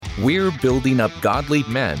We're building up godly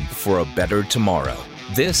men for a better tomorrow.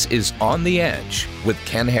 This is On the Edge with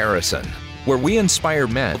Ken Harrison, where we inspire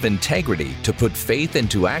men of integrity to put faith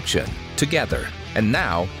into action together. And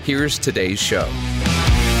now, here's today's show.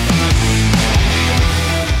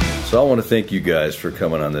 So I want to thank you guys for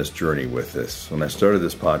coming on this journey with us. When I started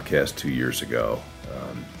this podcast 2 years ago,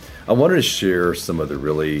 I wanted to share some of the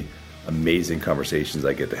really amazing conversations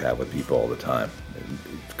I get to have with people all the time.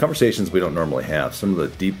 Conversations we don't normally have. Some of the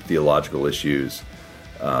deep theological issues,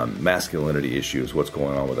 masculinity issues, what's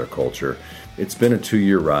going on with our culture. It's been a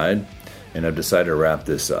 2-year ride, and I've decided to wrap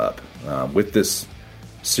this up. With this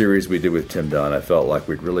series we did with Tim Dunn, I felt like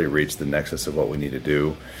we'd really reached the nexus of what we need to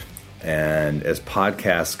do. And as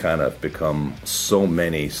podcasts kind of become so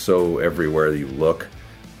many, so everywhere you look,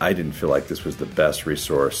 I didn't feel like this was the best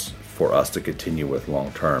resource for us to continue with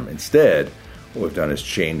long term. Instead, what we've done is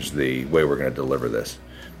change the way we're going to deliver this.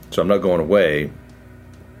 So I'm not going away,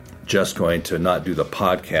 just going to not do the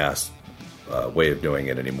podcast way of doing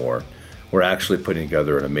it anymore. We're actually putting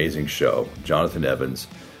together an amazing show. Jonathan Evans,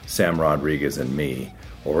 Sam Rodriguez, and me,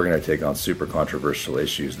 where we're going to take on super controversial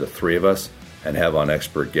issues, the three of us, and have on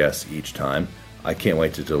expert guests each time. I can't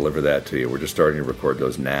wait to deliver that to you. We're just starting to record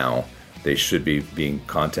those now. They should be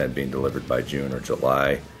content being delivered by June or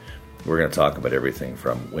July. We're going to talk about everything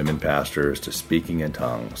from women pastors to speaking in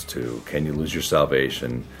tongues to can you lose your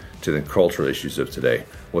salvation to the cultural issues of today.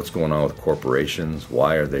 What's going on with corporations?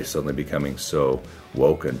 Why are they suddenly becoming so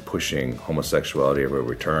woke and pushing homosexuality everywhere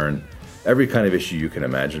we turn? Every kind of issue you can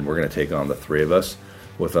imagine, we're going to take on the three of us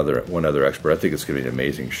with one other expert. I think it's going to be an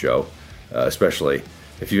amazing show, especially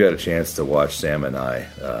if you've had a chance to watch Sam and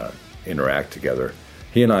I interact together.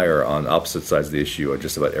 He and I are on opposite sides of the issue on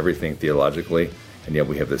just about everything theologically, and yet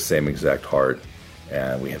we have the same exact heart,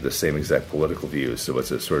 and we have the same exact political views. So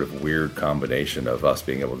it's a sort of weird combination of us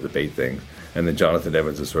being able to debate things. And then Jonathan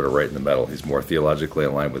Evans is sort of right in the middle. He's more theologically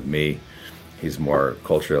aligned with me. He's more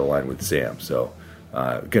culturally aligned with Sam. So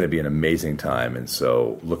going to be an amazing time. And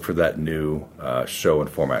so look for that new show and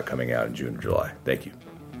format coming out in June or July. Thank you.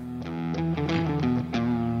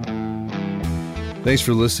 Thanks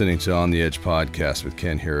for listening to On the Edge podcast with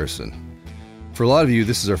Ken Harrison. For a lot of you,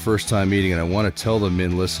 this is our first time meeting, and I want to tell the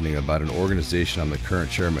men listening about an organization I'm the current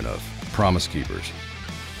chairman of, Promise Keepers.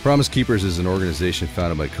 Promise Keepers is an organization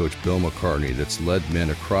founded by Coach Bill McCartney that's led men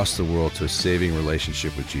across the world to a saving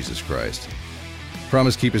relationship with Jesus Christ.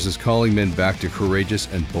 Promise Keepers is calling men back to courageous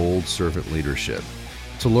and bold servant leadership.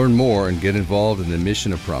 To learn more and get involved in the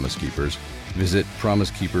mission of Promise Keepers, visit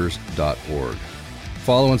promisekeepers.org.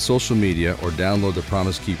 Follow on social media or download the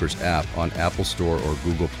Promise Keepers app on Apple Store or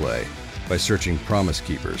Google Play by searching Promise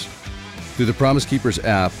Keepers. Through the Promise Keepers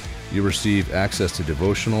app, you'll receive access to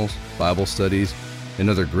devotionals, Bible studies, and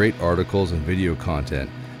other great articles and video content,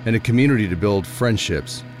 and a community to build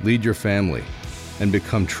friendships, lead your family, and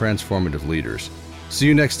become transformative leaders. See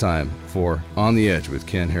you next time for On the Edge with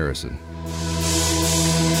Ken Harrison.